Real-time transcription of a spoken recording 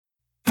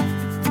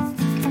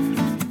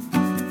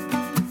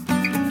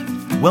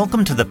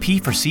Welcome to the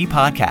P4C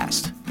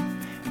podcast.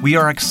 We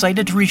are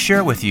excited to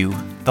reshare with you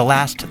the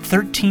last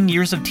 13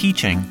 years of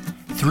teaching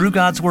through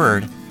God's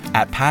Word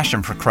at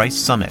Passion for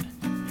Christ Summit.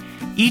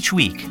 Each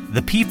week,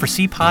 the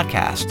P4C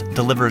podcast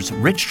delivers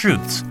rich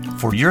truths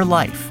for your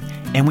life,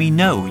 and we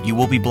know you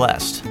will be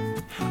blessed.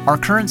 Our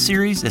current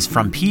series is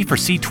from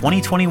P4C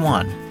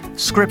 2021,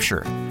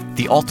 Scripture,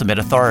 the Ultimate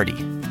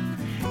Authority.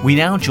 We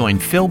now join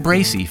Phil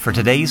Bracey for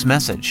today's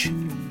message.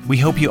 We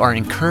hope you are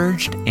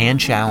encouraged and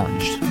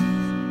challenged.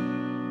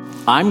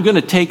 I'm going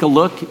to take a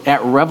look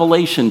at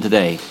Revelation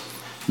today.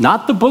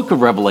 Not the book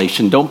of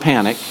Revelation, don't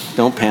panic,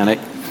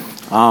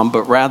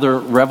 but rather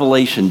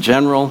Revelation,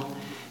 general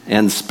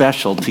and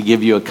special, to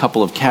give you a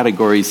couple of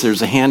categories.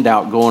 There's a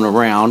handout going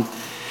around,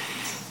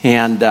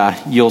 and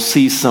you'll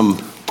see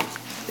some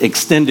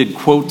extended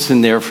quotes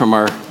in there from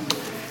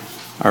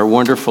our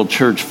wonderful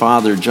church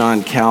father,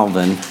 John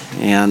Calvin,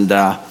 and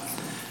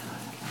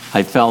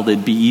I felt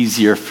it'd be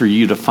easier for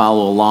you to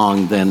follow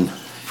along than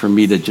for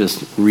me to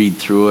just read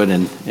through it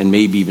and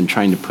maybe even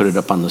trying to put it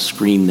up on the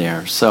screen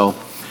there. So,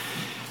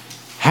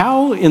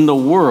 how in the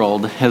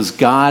world has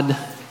God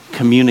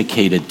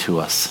communicated to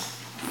us?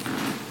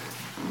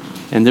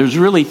 And there's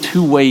really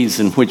two ways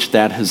in which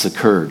that has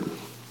occurred.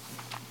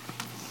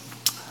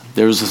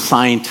 There's a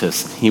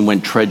scientist. He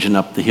went trudging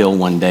up the hill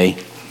one day,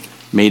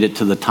 made it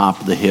to the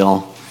top of the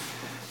hill,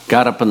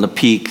 got up on the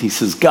peak. He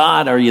says,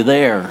 "God, are you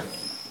there?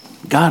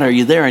 God, are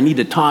you there? I need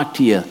to talk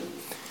to you."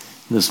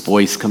 This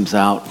voice comes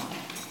out.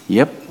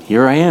 "Yep,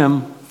 here I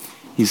am."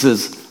 He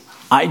says,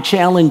 "I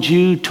challenge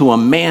you to a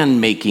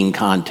man-making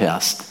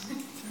contest."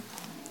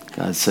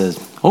 God says,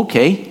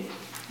 "Okay,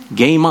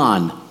 game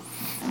on."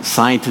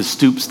 Scientist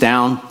stoops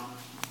down,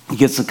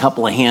 gets a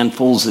couple of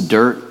handfuls of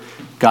dirt.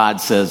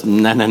 God says,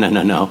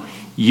 No.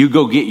 You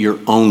go get your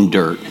own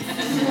dirt."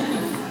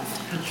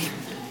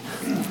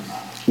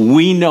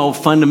 We know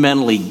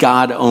fundamentally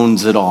God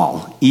owns it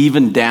all,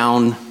 even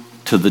down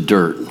to the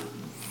dirt.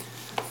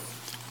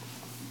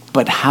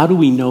 But how do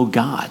we know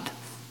God?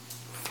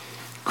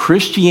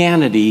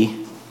 Christianity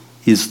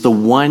is the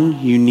one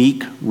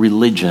unique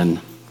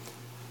religion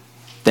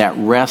that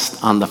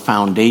rests on the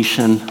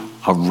foundation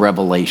of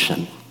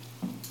revelation.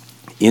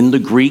 In the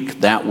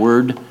Greek, that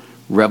word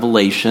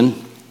revelation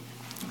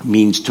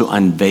means to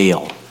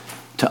unveil,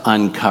 to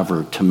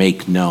uncover, to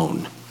make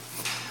known.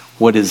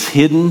 What is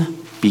hidden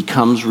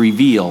becomes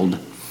revealed,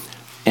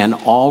 and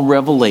all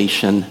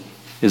revelation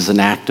is an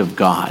act of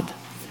God.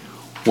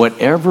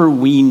 Whatever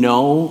we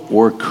know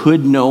or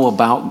could know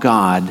about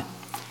God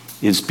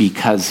is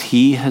because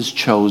He has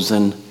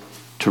chosen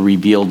to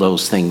reveal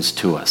those things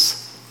to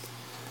us.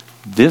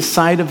 This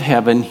side of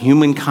heaven,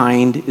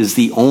 humankind is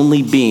the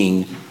only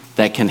being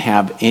that can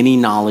have any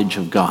knowledge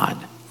of God,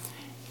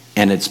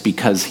 and it's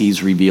because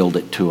He's revealed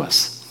it to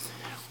us.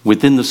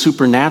 Within the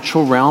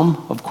supernatural realm,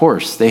 of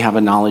course, they have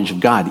a knowledge of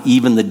God.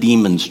 Even the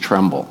demons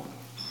tremble.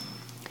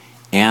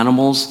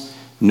 Animals,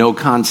 no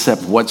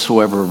concept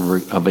whatsoever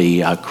of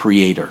a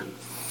creator.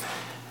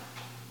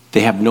 They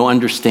have no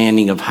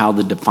understanding of how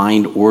the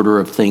defined order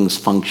of things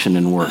function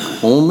and work.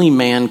 Only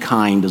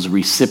mankind is a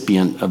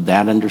recipient of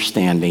that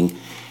understanding,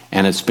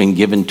 and it's been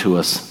given to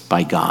us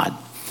by God.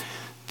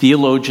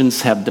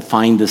 Theologians have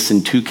defined this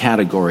in two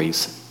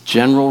categories: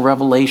 general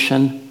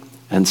revelation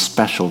and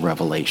special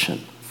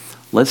revelation.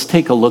 Let's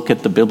take a look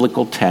at the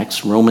biblical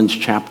text, Romans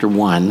chapter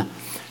 1.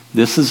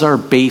 This is our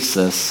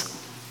basis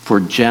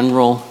for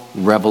general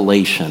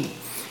revelation.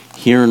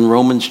 Here in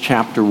Romans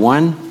chapter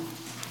 1,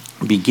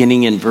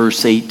 beginning in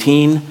verse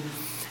 18,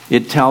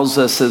 it tells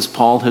us, as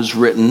Paul has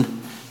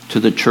written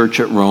to the church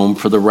at Rome,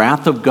 "For the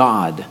wrath of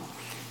God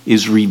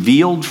is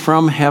revealed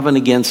from heaven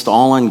against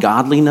all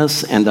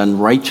ungodliness and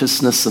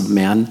unrighteousness of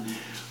men,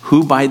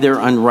 who by their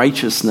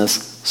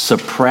unrighteousness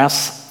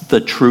suppress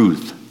the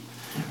truth.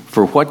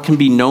 For what can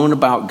be known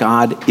about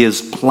God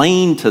is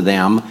plain to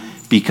them,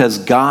 because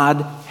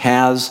God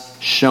has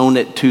shown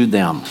it to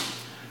them.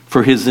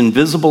 For His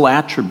invisible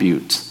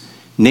attributes,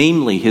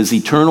 namely His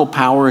eternal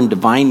power and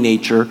divine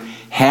nature,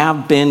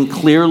 have been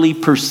clearly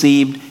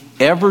perceived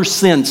ever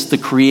since the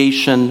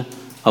creation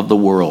of the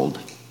world,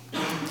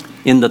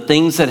 in the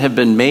things that have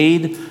been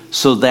made,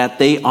 so that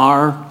they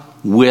are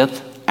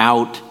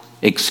without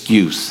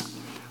excuse.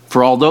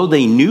 For although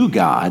they knew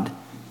God,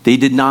 they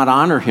did not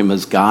honor Him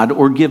as God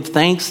or give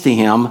thanks to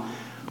Him,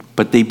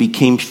 but they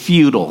became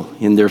futile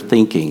in their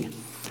thinking,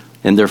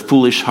 and their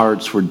foolish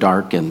hearts were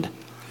darkened.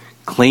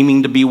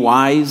 Claiming to be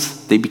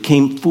wise, they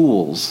became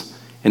fools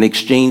and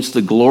exchanged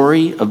the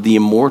glory of the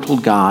immortal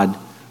God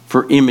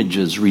for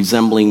images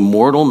resembling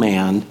mortal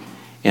man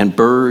and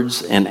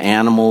birds and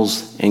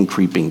animals and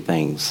creeping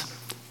things.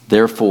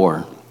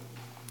 Therefore,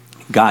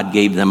 God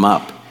gave them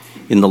up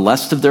in the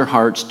lust of their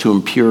hearts to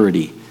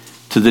impurity,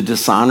 to the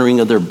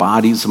dishonoring of their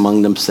bodies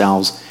among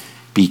themselves,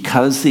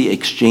 because they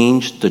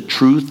exchanged the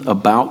truth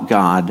about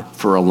God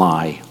for a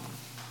lie,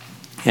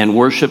 and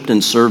worshipped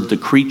and served the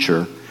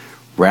creature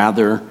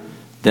rather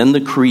than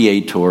the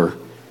Creator,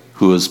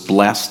 who is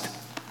blessed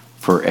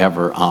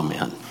forever.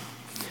 Amen.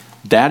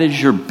 That is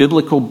your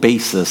biblical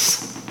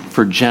basis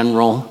for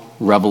general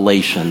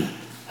revelation.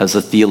 as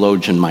a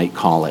theologian might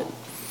call it.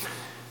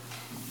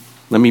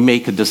 Let me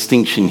make a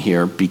distinction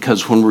here,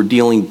 because when we're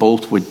dealing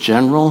both with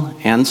general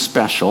and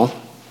special,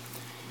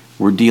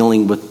 we're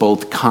dealing with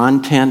both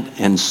content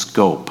and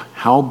scope.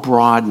 How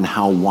broad and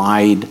how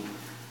wide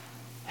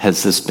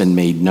has this been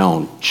made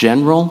known?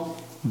 General,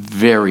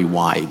 very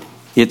wide.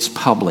 It's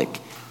public.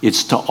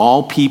 It's to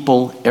all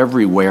people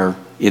everywhere.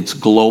 It's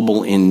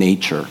global in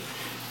nature.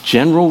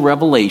 General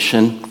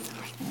revelation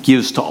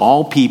gives to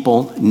all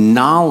people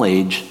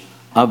knowledge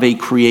of a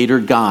creator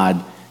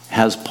God,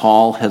 as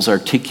Paul has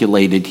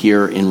articulated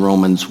here in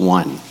Romans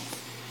 1.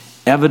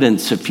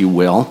 Evidence, if you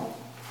will,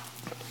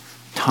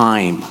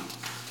 time,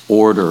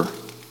 order,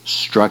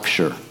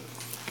 structure.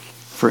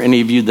 For any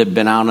of you that have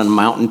been out on a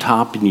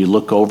mountaintop and you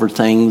look over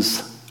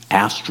things,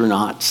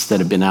 astronauts that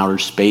have been outer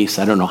space,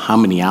 I don't know how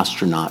many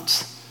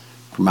astronauts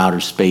from outer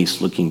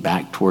space looking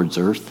back towards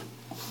Earth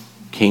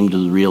came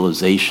to the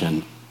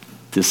realization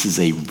this is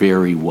a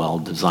very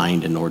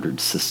well-designed and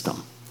ordered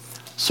system.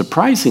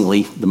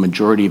 Surprisingly, the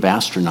majority of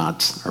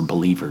astronauts are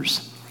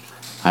believers.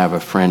 I have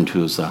a friend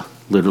who's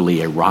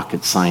literally a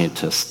rocket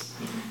scientist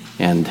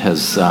and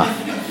has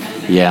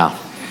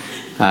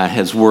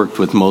worked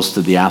with most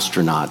of the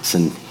astronauts,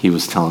 and he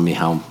was telling me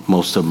how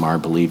most of them are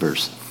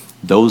believers.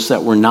 Those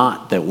that were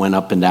not, that went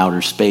up into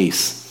outer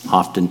space,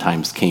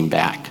 oftentimes came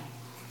back,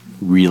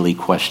 really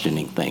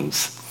questioning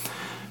things.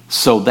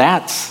 So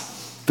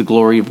that's the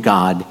glory of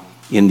God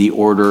in the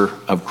order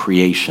of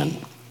creation.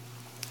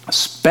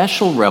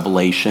 Special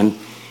revelation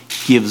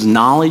gives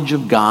knowledge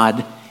of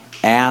God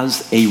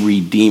as a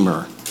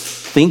redeemer.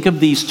 Think of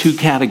these two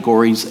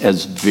categories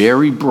as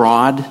very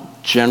broad,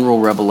 general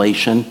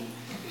revelation,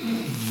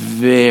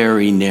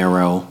 very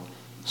narrow,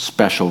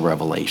 special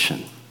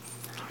revelation.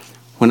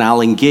 When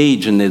I'll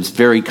engage, and it's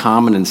very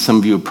common, and some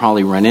of you have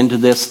probably run into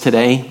this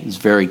today, it's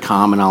very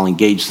common, I'll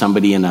engage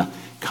somebody in a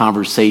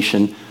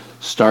conversation,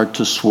 start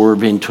to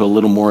swerve into a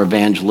little more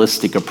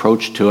evangelistic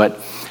approach to it,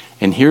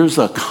 and here's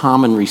a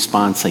common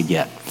response I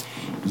get.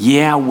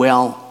 Yeah,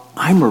 well,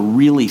 I'm a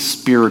really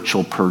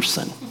spiritual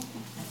person.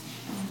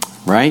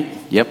 Right?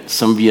 Yep,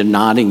 some of you are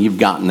nodding, you've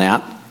gotten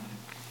that.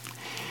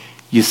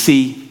 You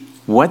see,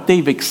 what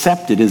they've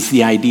accepted is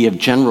the idea of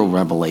general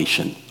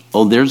revelation.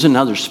 Oh, there's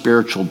another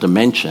spiritual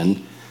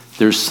dimension.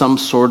 There's some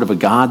sort of a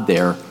God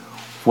there.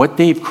 What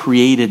they've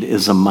created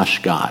is a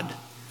mush God.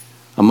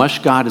 A mush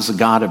God is a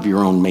God of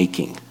your own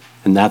making,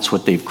 and that's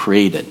what they've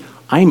created.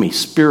 I'm a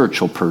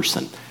spiritual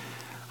person.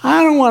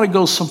 I don't want to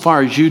go so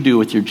far as you do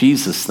with your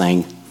Jesus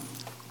thing,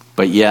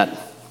 but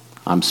yet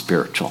I'm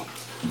spiritual.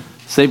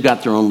 So they've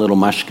got their own little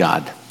mush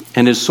God.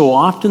 And it's so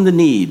often the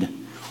need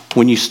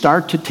when you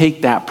start to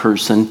take that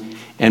person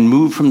and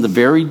move from the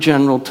very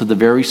general to the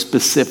very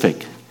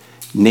specific,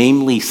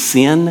 namely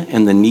sin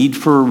and the need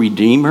for a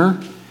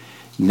redeemer,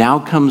 now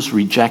comes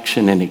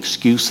rejection and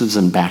excuses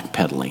and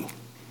backpedaling.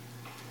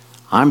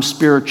 I'm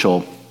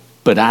spiritual,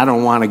 but I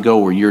don't want to go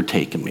where you're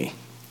taking me.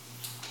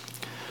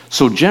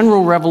 So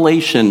general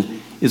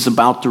revelation is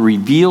about the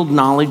revealed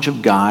knowledge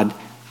of God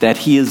that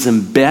he is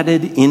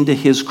embedded into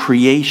his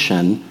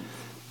creation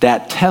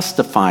that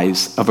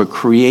testifies of a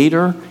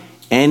creator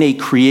and a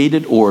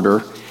created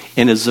order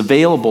and is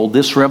available,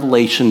 this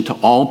revelation, to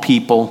all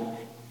people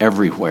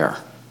everywhere.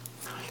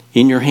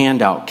 In your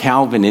handout,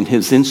 Calvin in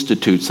his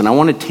Institutes, and I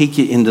want to take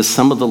you into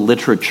some of the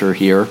literature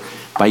here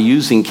by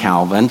using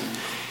Calvin.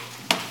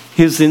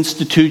 His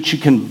Institutes, you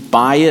can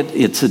buy it.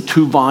 It's a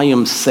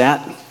 2-volume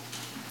set.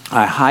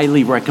 I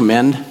highly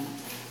recommend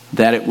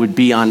that it would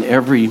be on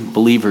every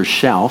believer's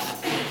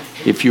shelf.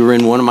 If you were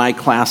in one of my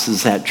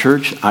classes at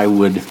church, I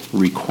would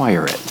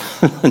require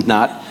it,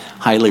 not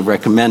highly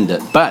recommend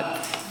it. But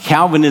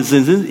Calvin is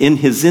in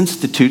his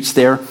Institutes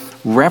there,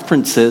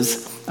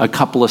 references a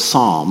couple of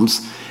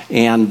Psalms,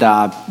 and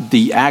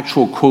the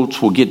actual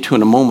quotes we'll get to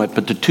in a moment,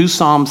 but the 2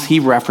 Psalms he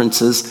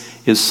references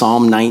is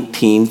Psalm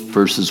 19,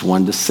 verses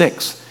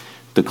 1-6.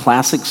 The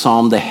classic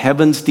psalm, the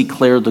heavens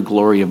declare the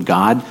glory of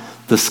God,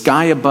 the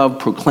sky above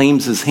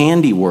proclaims his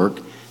handiwork,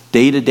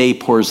 day to day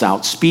pours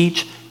out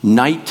speech,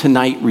 night to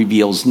night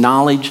reveals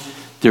knowledge.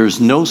 There is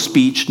no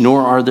speech,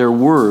 nor are there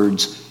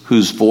words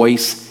whose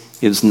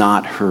voice is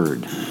not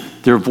heard.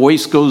 Their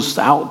voice goes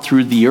out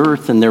through the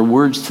earth, and their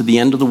words to the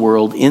end of the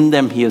world. In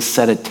them he has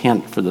set a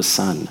tent for the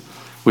sun,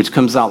 which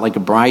comes out like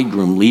a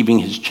bridegroom leaving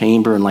his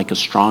chamber, and like a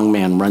strong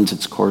man runs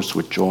its course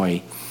with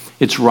joy.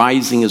 Its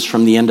rising is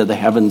from the end of the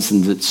heavens,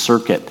 and its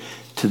circuit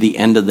to the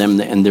end of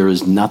them, and there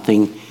is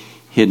nothing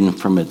hidden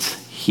from its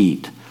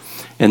heat.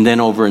 And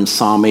then over in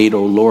Psalm 8,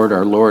 O Lord,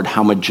 our Lord,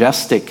 how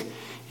majestic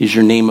is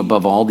your name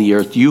above all the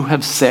earth. You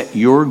have set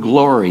your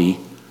glory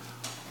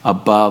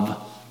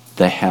above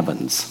the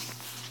heavens.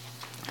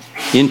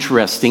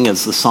 Interesting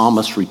as the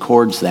psalmist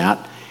records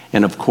that,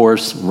 and of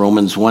course,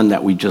 Romans 1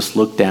 that we just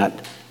looked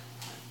at,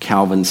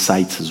 Calvin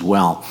cites as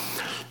well.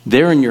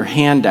 There in your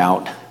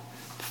handout,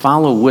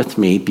 follow with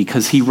me,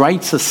 because he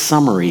writes a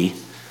summary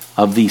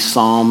of these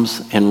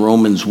Psalms and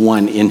Romans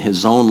 1 in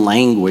his own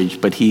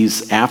language, but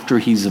after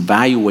he's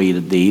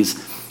evaluated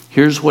these,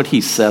 here's what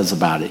he says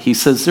about it. He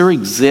says there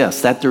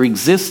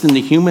exists in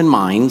the human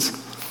minds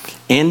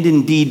and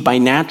indeed by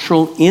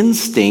natural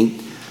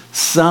instinct,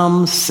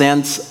 some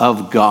sense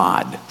of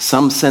God,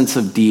 some sense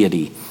of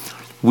deity,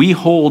 we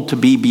hold to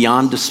be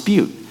beyond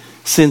dispute,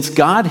 since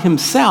God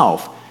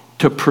himself,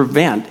 to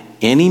prevent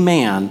any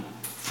man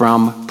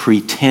from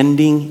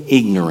pretending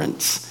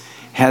ignorance,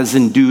 has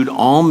endued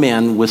all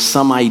men with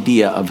some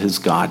idea of his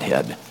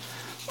Godhead,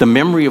 the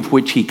memory of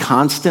which he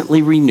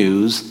constantly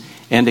renews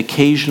and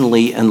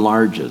occasionally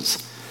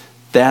enlarges,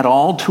 that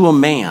all to a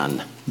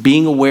man,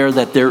 being aware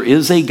that there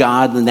is a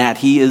God and that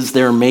he is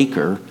their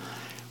maker,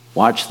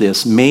 watch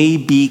this, may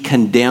be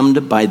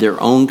condemned by their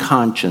own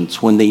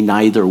conscience when they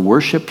neither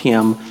worship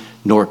him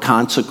nor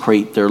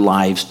consecrate their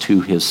lives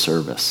to his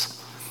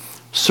service.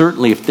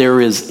 Certainly, if there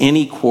is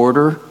any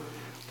quarter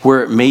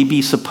where it may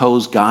be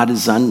supposed God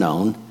is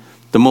unknown,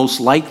 the most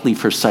likely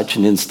for such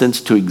an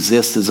instance to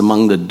exist is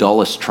among the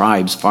dullest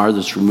tribes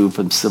farthest removed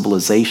from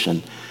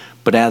civilization.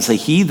 But as a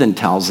heathen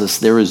tells us,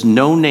 there is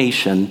no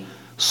nation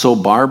so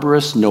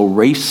barbarous, no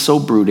race so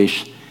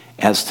brutish,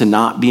 as to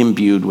not be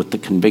imbued with the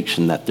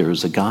conviction that there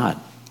is a God.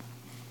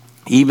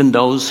 Even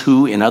those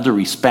who, in other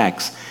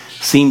respects,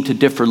 seem to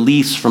differ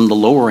least from the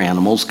lower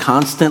animals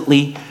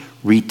constantly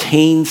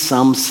retain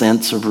some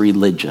sense of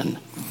religion.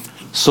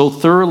 So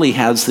thoroughly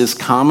has this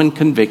common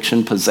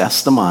conviction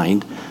possessed the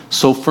mind,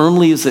 so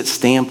firmly is it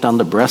stamped on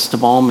the breast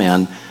of all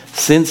men,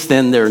 since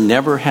then there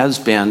never has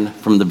been,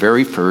 from the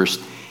very first,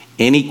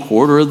 any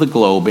quarter of the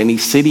globe, any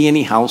city,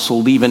 any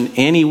household, even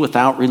any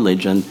without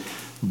religion.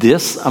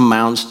 This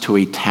amounts to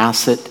a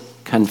tacit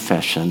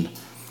confession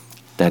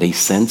that a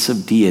sense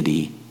of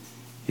deity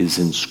is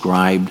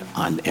inscribed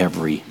on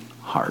every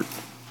heart.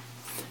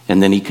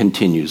 And then he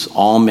continues,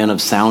 all men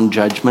of sound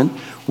judgment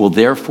will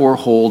therefore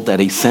hold that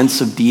a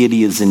sense of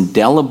deity is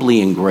indelibly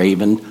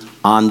engraven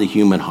on the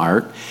human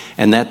heart,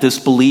 and that this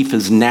belief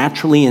is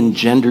naturally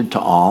engendered to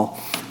all,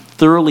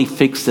 thoroughly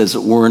fixed as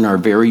it were in our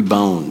very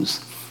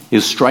bones,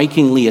 is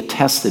strikingly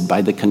attested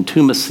by the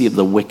contumacy of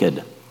the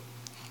wicked,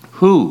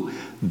 who,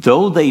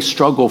 though they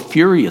struggle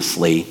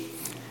furiously,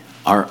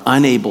 are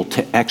unable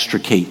to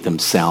extricate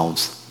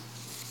themselves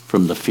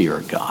from the fear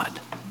of God.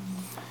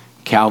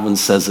 Calvin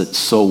says it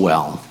so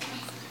well.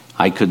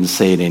 I couldn't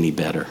say it any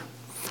better.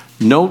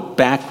 Note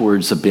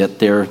backwards a bit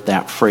there,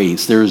 that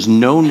phrase. There is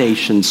no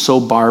nation so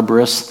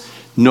barbarous,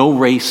 no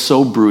race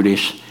so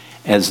brutish,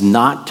 as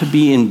not to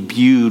be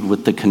imbued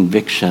with the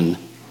conviction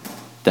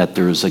that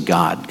there is a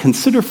God.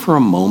 Consider for a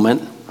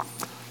moment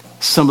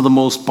some of the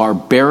most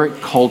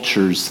barbaric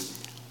cultures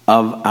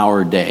of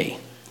our day.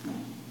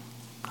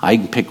 I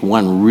can pick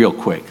one real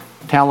quick.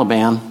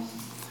 Taliban,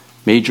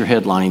 major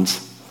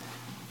headlines,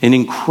 an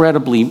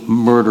incredibly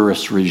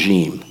murderous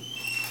regime.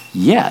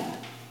 Yet,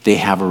 they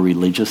have a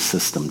religious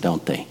system,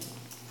 don't they?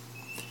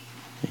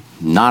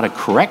 Not a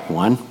correct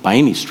one by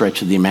any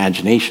stretch of the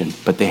imagination,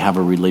 but they have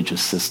a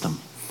religious system.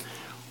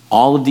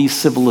 All of these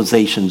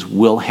civilizations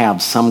will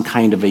have some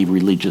kind of a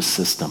religious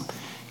system.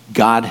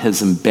 God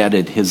has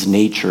embedded his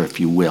nature, if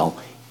you will,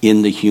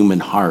 in the human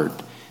heart.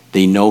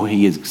 They know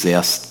he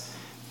exists.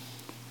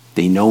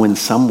 They know in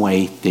some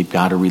way they've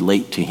got to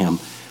relate to him.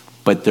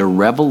 But their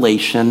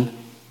revelation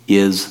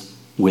is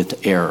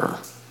with error.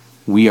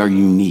 We are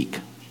unique,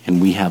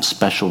 and we have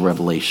special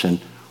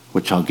revelation,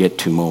 which I'll get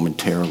to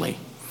momentarily.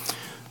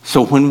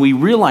 So when we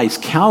realize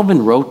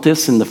Calvin wrote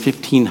this in the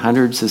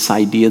 1500s, this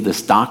idea,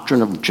 this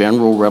doctrine of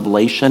general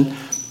revelation,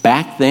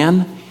 back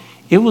then,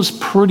 it was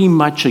pretty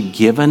much a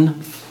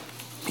given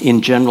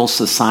in general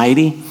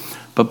society.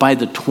 But by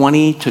the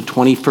 20th to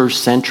 21st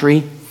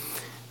century,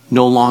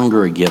 no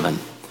longer a given.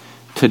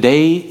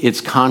 Today,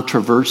 it's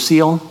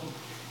controversial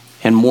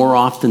and more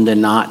often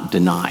than not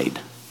denied.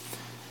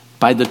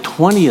 By the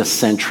 20th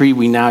century,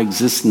 we now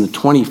exist in the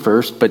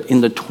 21st, but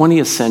in the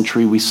 20th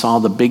century, we saw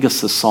the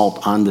biggest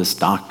assault on this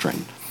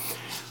doctrine.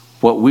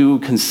 What we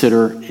would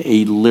consider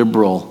a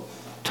liberal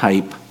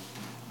type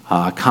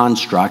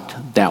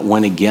construct that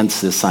went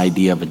against this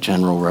idea of a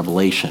general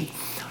revelation.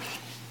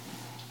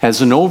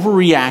 As an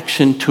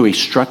overreaction to a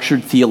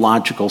structured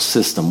theological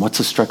system. What's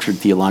a structured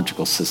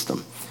theological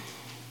system?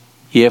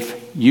 If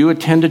you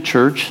attend a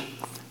church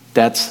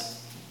that's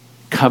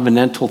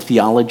covenantal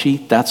theology,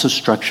 that's a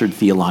structured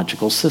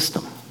theological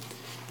system.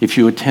 If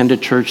you attend a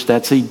church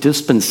that's a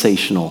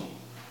dispensational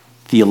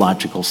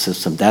theological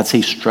system, that's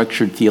a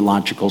structured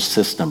theological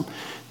system.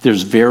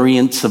 There's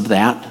variants of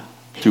that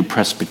through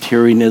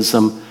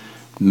Presbyterianism,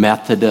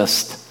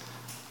 Methodist,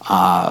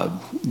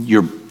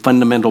 your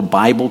fundamental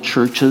Bible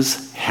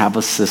churches have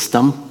a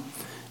system,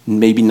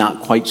 maybe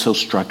not quite so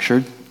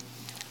structured,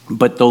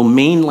 but the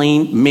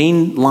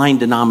mainline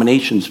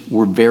denominations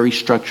were very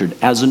structured.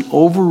 As an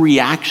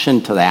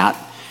overreaction to that,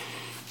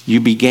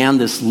 you began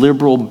this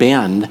liberal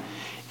bend,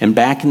 and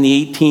back in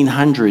the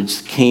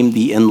 1800s came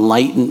the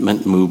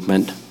Enlightenment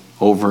movement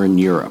over in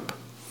Europe.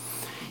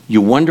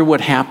 You wonder what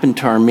happened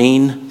to our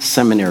main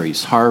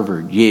seminaries,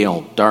 Harvard,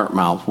 Yale,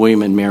 Dartmouth,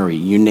 William and Mary,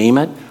 you name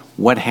it,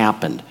 what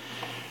happened?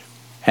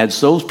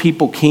 As those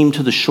people came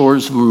to the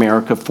shores of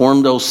America,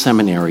 formed those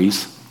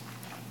seminaries,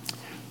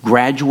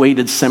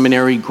 graduated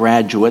seminary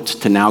graduates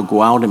to now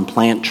go out and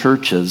plant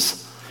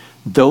churches,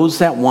 Those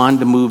that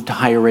wanted to move to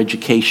higher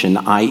education,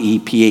 i.e.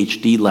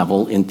 PhD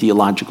level in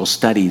theological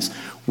studies,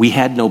 we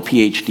had no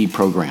PhD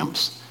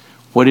programs.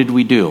 What did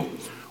we do?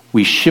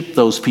 We shipped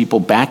those people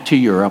back to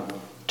Europe,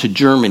 to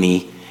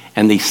Germany,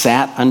 and they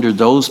sat under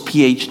those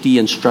PhD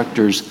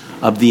instructors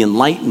of the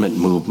Enlightenment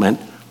movement,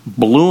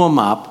 blew them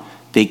up,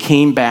 they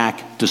came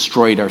back,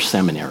 destroyed our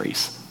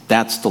seminaries.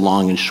 That's the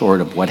long and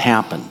short of what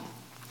happened.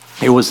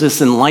 It was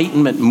this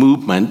Enlightenment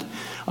movement,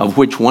 of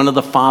which one of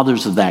the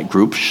fathers of that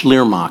group,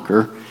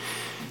 Schleiermacher,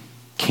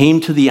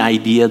 came to the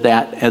idea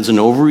that as an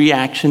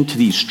overreaction to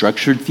these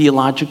structured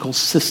theological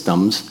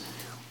systems,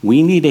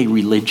 we need a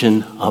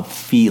religion of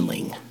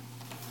feeling,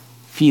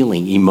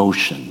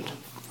 emotion.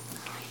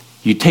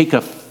 You take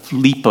a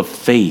leap of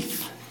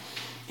faith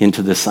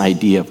into this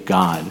idea of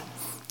God.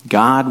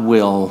 God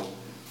will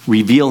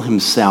reveal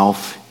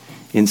himself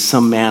in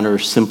some manner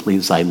simply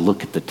as I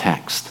look at the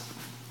text.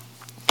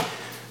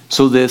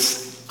 So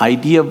this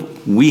idea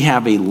of we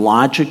have a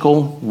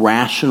logical,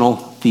 rational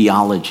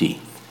theology.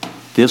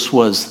 This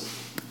was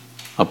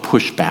a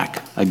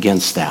pushback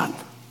against that.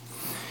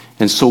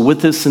 And so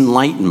with this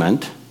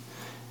Enlightenment,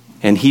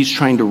 and he's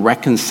trying to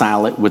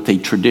reconcile it with a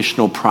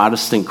traditional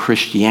Protestant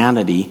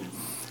Christianity,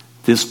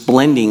 this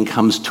blending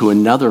comes to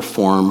another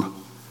form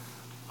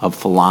of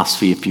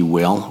philosophy, if you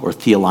will, or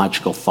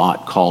theological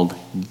thought called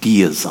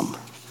deism.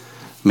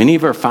 Many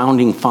of our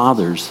founding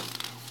fathers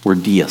were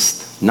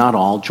deists. Not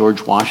all.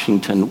 George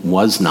Washington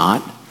was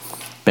not.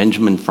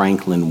 Benjamin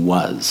Franklin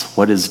was.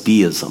 What is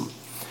deism?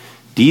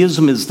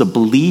 Deism is the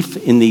belief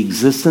in the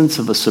existence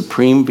of a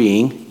supreme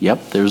being.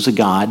 Yep, there's a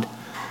God.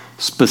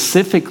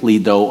 Specifically,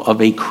 though,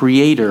 of a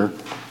creator,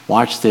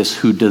 watch this,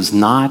 who does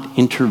not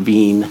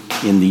intervene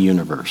in the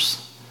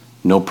universe.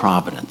 No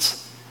providence.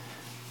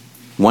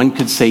 One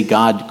could say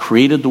God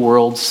created the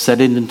world, set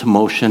it into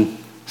motion,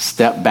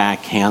 step back,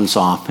 hands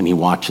off, and he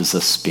watches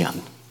us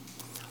spin.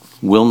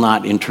 Will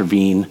not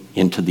intervene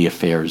into the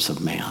affairs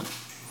of man.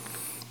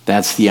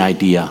 That's the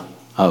idea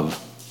of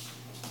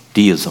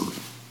deism.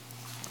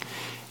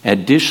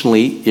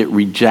 Additionally, it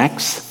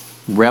rejects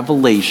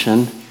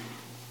revelation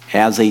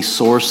as a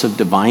source of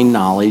divine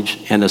knowledge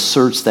and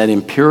asserts that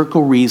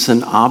empirical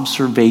reason,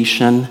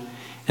 observation,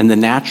 and the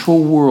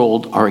natural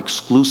world are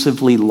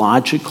exclusively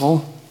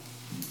logical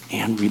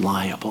and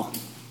reliable.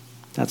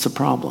 That's a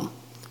problem.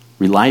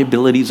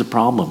 Reliability is a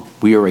problem.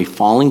 We are a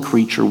fallen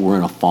creature. We're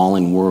in a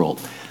fallen world.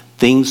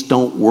 Things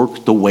don't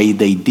work the way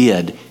they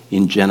did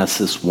in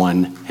Genesis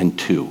 1 and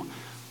 2.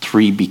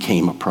 3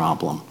 became a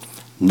problem.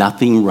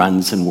 Nothing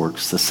runs and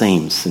works the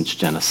same since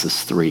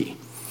Genesis 3.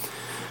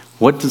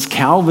 What does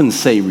Calvin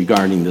say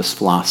regarding this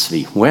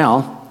philosophy?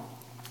 Well,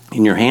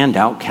 in your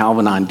handout,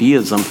 Calvin on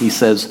Deism, he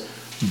says,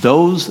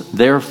 those,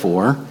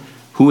 therefore,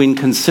 who in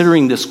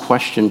considering this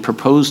question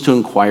propose to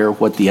inquire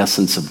what the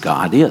essence of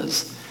God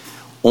is,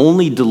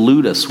 only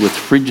delude us with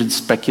frigid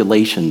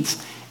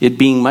speculations, it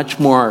being much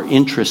more our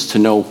interest to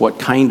know what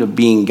kind of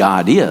being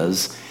God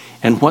is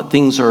and what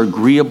things are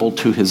agreeable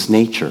to his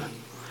nature.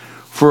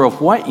 For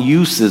of what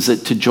use is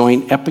it to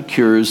join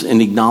epicures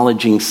in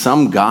acknowledging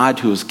some God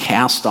who has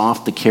cast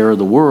off the care of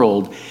the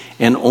world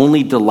and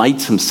only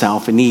delights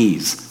himself in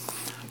ease?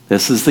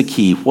 This is the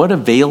key. What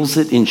avails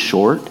it, in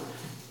short,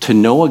 to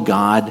know a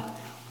God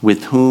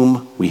with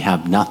whom we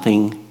have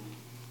nothing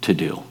to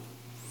do?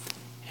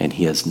 And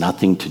he has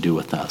nothing to do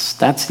with us.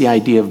 That's the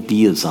idea of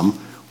deism,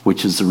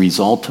 which is the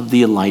result of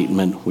the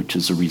Enlightenment, which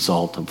is the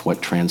result of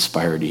what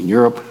transpired in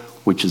Europe,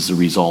 which is the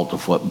result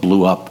of what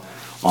blew up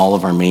all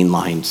of our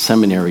mainline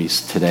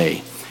seminaries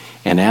today.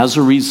 And as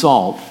a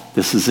result,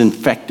 this has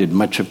infected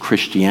much of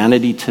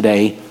Christianity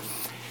today,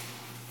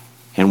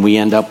 and we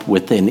end up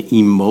with an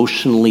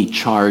emotionally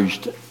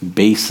charged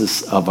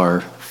basis of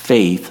our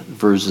faith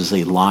versus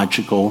a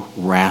logical,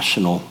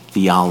 rational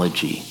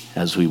theology,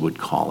 as we would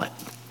call it.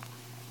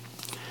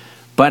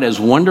 But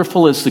as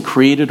wonderful as the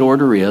created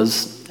order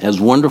is, as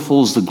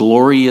wonderful as the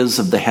glory is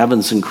of the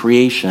heavens and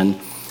creation,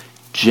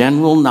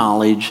 general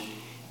knowledge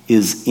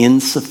is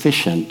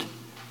insufficient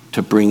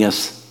to bring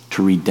us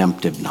to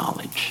redemptive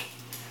knowledge.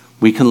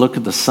 We can look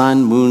at the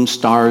sun, moon,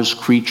 stars,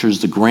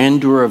 creatures, the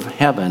grandeur of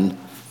heaven,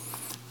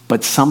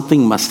 but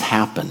something must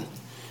happen.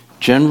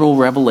 General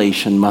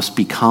revelation must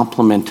be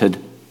complemented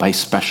by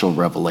special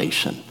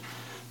revelation.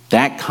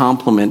 That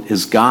complement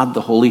is God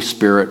the Holy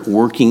Spirit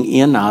working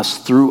in us,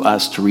 through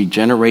us, to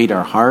regenerate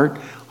our heart,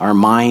 our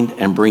mind,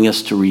 and bring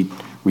us to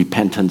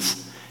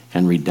repentance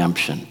and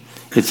redemption.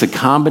 It's a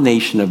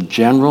combination of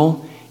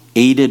general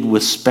aided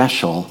with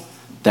special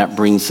that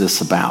brings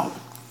this about.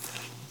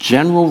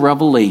 General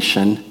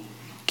revelation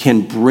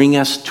can bring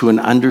us to an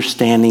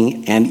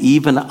understanding and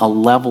even a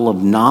level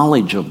of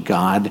knowledge of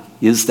God.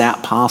 Is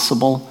that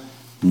possible?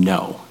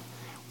 No.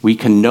 We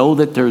can know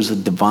that there's a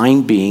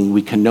divine being.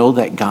 We can know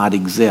that God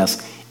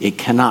exists. It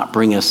cannot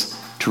bring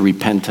us to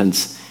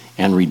repentance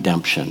and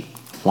redemption.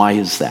 Why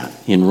is that?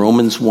 In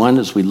Romans 1,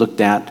 as we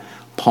looked at,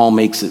 Paul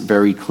makes it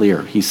very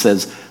clear. He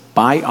says,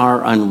 by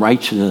our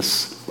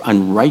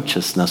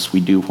unrighteousness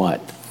we do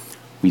what?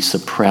 We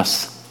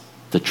suppress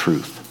the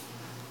truth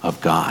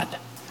of God.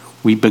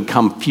 We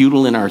become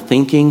futile in our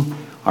thinking,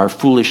 our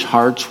foolish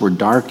hearts were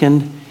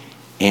darkened,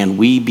 and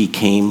we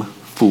became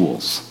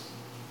fools.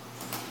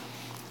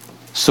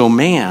 So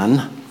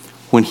man,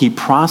 when he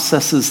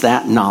processes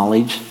that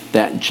knowledge,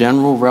 that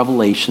general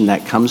revelation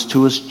that comes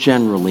to us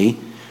generally,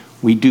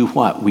 we do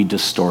what? We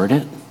distort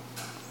it.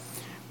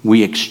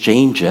 We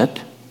exchange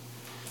it.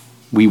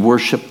 We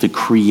worship the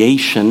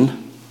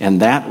creation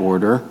and that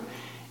order.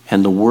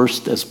 And the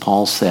worst, as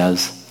Paul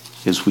says,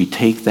 is we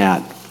take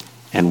that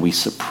and we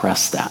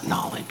suppress that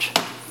knowledge.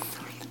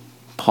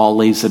 Paul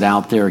lays it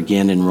out there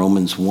again in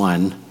Romans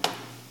 1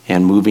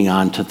 and moving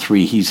on to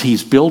 3.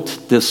 He's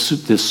built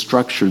this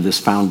structure, this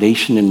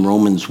foundation in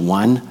Romans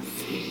 1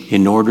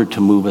 in order to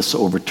move us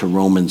over to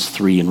Romans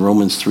 3. In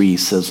Romans 3 he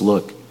says,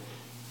 look,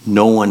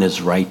 no one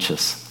is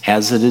righteous.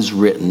 As it is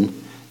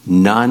written,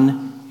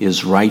 none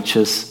is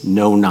righteous,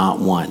 no, not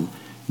one.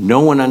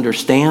 No one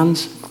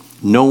understands,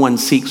 no one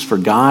seeks for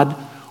God.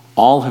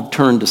 All have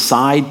turned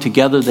aside,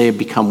 together they have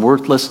become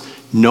worthless.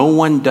 No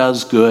one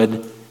does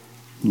good,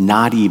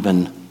 not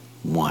even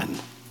one.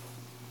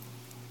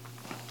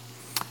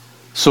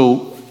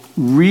 So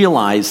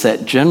realize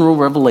that general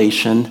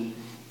revelation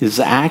is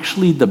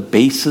actually the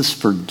basis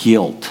for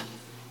guilt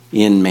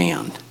in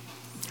man.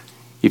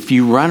 If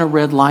you run a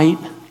red light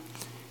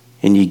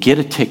and you get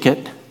a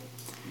ticket,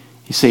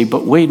 you say,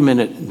 but wait a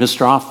minute,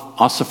 Mr.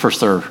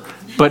 Officer,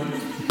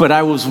 but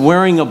I was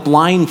wearing a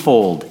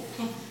blindfold.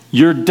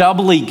 You're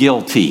doubly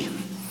guilty.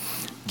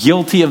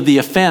 Guilty of the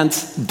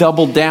offense,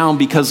 double down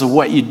because of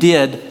what you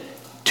did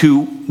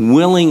to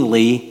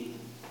willingly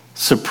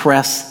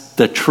suppress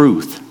the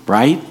truth,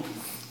 right?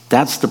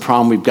 That's the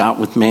problem we've got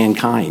with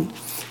mankind.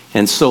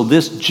 And so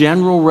this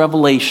general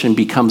revelation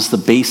becomes the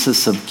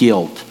basis of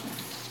guilt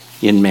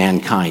in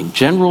mankind.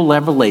 General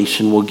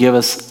revelation will give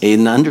us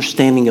an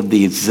understanding of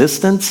the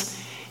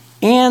existence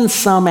and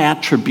some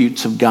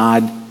attributes of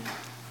God,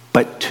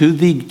 but to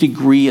the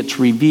degree it's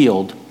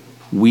revealed,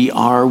 we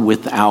are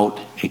without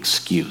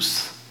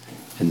excuse.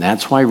 And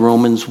that's why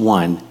Romans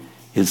 1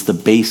 is the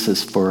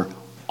basis for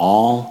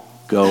all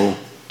go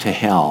to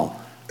hell,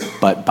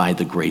 but by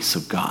the grace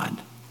of God.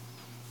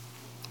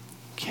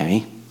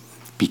 Okay?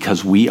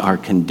 Because we are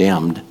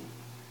condemned,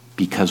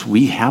 because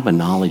we have a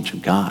knowledge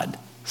of God,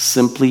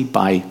 simply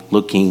by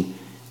looking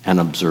and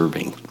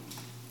observing.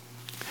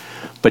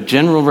 But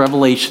general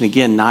revelation,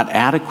 again, not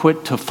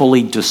adequate to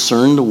fully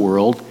discern the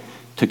world,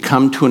 to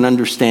come to an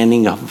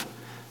understanding of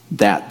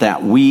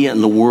that we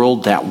and the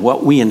world, that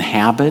what we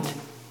inhabit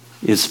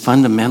is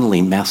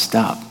fundamentally messed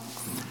up.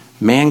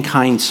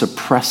 Mankind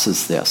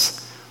suppresses this.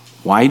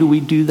 Why do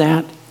we do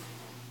that?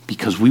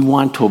 Because we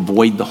want to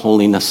avoid the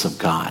holiness of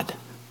God.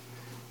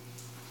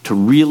 To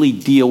really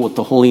deal with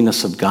the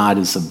holiness of God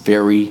is a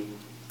very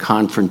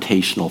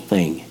confrontational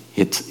thing.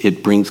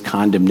 It brings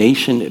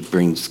condemnation, it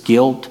brings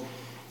guilt.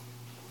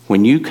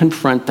 When you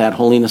confront that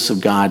holiness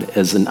of God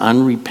as an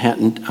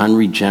unrepentant,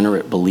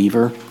 unregenerate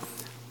believer,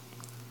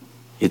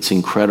 it's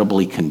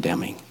incredibly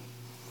condemning.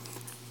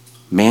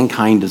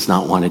 Mankind does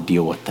not want to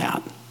deal with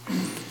that.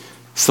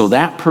 So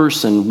that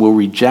person will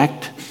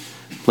reject,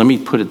 let me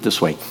put it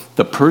this way,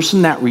 the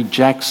person that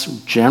rejects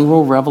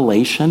general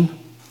revelation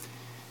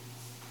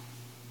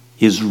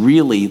is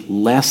really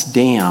less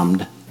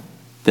damned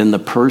than the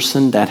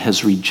person that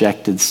has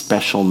rejected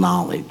special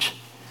knowledge.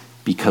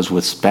 Because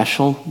with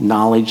special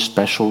knowledge,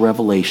 special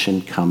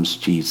revelation comes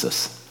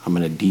Jesus. I'm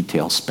going to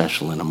detail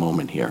special in a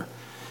moment here.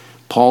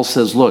 Paul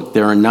says, look,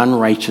 there are none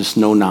righteous,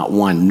 no, not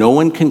one. No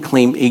one can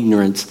claim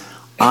ignorance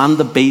on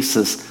the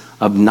basis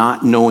of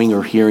not knowing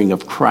or hearing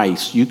of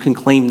Christ. You can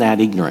claim that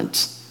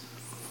ignorance.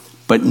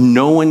 But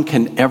no one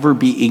can ever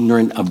be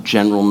ignorant of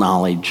general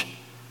knowledge.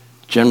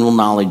 General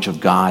knowledge of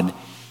God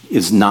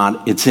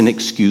it's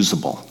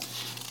inexcusable.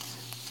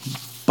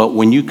 But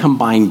when you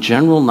combine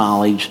general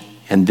knowledge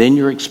and then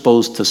you're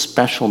exposed to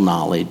special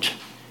knowledge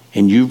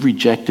and you've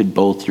rejected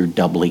both, you're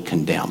doubly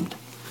condemned.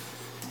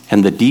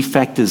 And the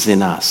defect is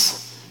in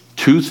us.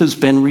 Truth has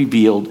been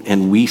revealed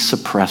and we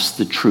suppress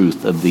the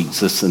truth of the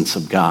existence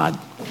of God.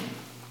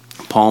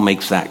 Paul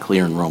makes that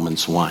clear in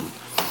Romans 1.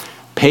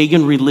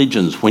 Pagan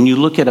religions, when you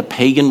look at a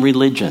pagan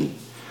religion,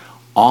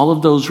 all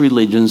of those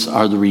religions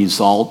are the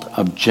result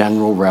of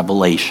general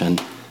revelation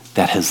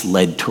that has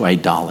led to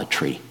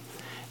idolatry.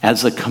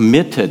 As a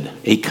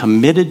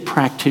committed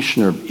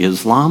practitioner of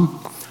Islam,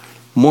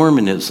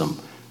 Mormonism,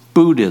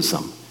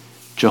 Buddhism,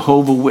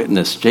 Jehovah's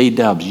Witness,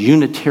 J-Dubs,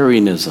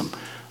 Unitarianism.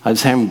 I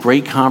was having a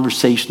great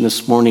conversation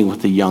this morning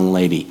with a young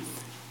lady.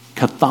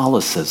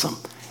 Catholicism.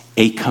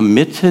 A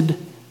committed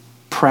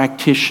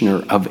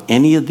practitioner of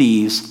any of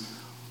these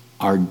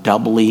are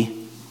doubly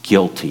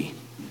guilty.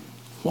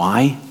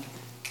 Why?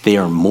 They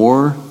are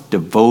more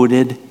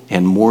devoted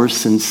and more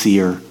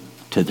sincere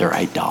to their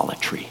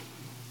idolatry.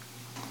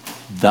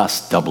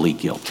 Thus doubly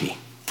guilty.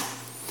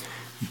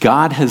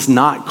 God has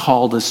not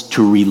called us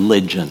to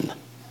religion.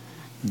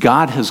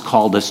 God has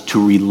called us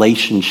to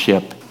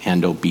relationship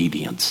and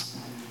obedience.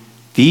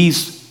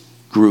 These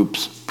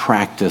groups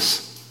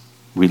practice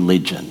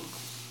religion.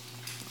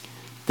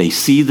 They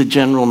see the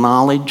general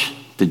knowledge,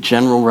 the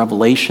general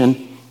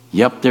revelation,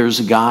 Yep, there's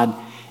a God,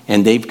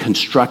 and they've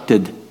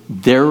constructed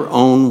their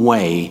own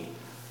way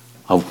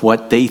of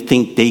what they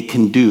think they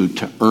can do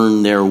to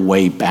earn their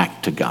way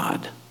back to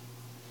God.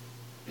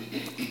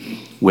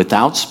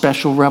 Without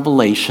special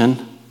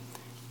revelation,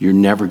 you're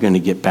never going to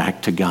get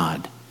back to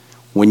God.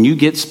 When you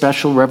get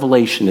special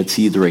revelation, it's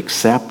either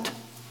accept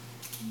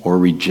or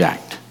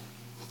reject.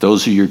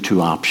 Those are your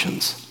two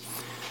options.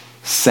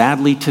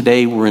 Sadly,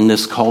 today we're in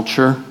this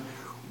culture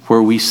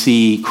where we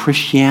see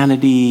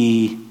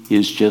Christianity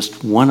is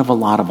just one of a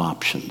lot of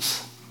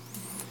options.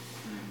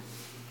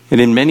 And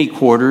in many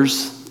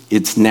quarters,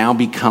 it's now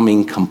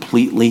becoming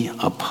completely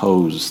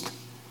opposed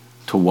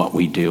to what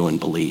we do and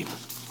believe.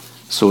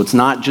 So it's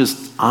not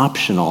just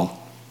optional,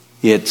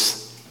 it's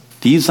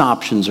these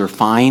options are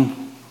fine.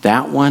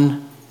 That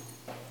one,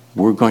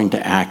 we're going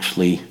to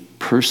actually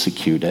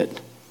persecute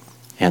it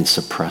and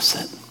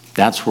suppress it.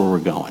 That's where we're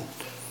going.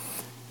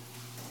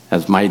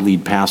 As my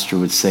lead pastor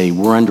would say,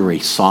 we're under a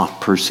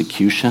soft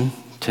persecution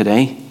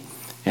today,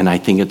 and I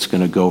think it's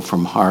going to go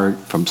from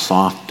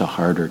soft to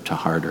harder to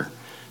harder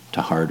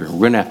to harder.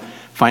 We're going to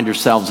find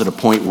ourselves at a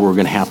point where we're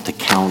going to have to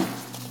count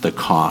the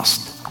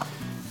cost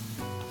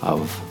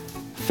of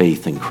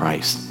faith in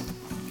Christ.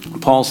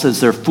 Paul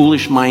says their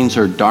foolish minds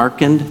are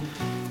darkened.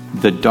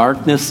 The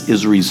darkness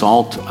is a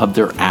result of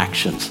their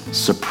actions,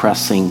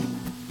 suppressing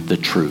the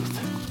truth.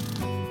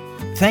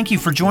 Thank you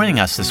for joining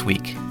us this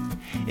week.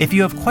 If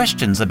you have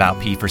questions about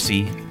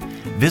P4C,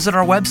 visit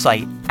our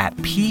website at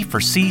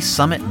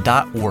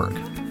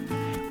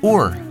p4csummit.org.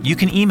 Or you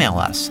can email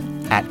us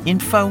at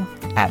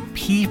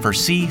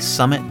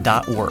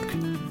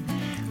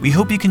info@p4csummit.org. We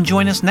hope you can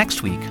join us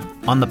next week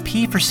on the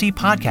P4C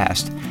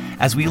podcast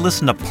as we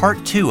listen to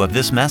part 2 of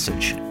this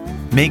message.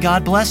 May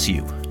God bless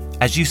you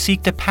as you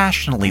seek to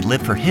passionately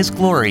live for His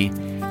glory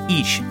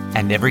each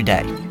and every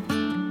day.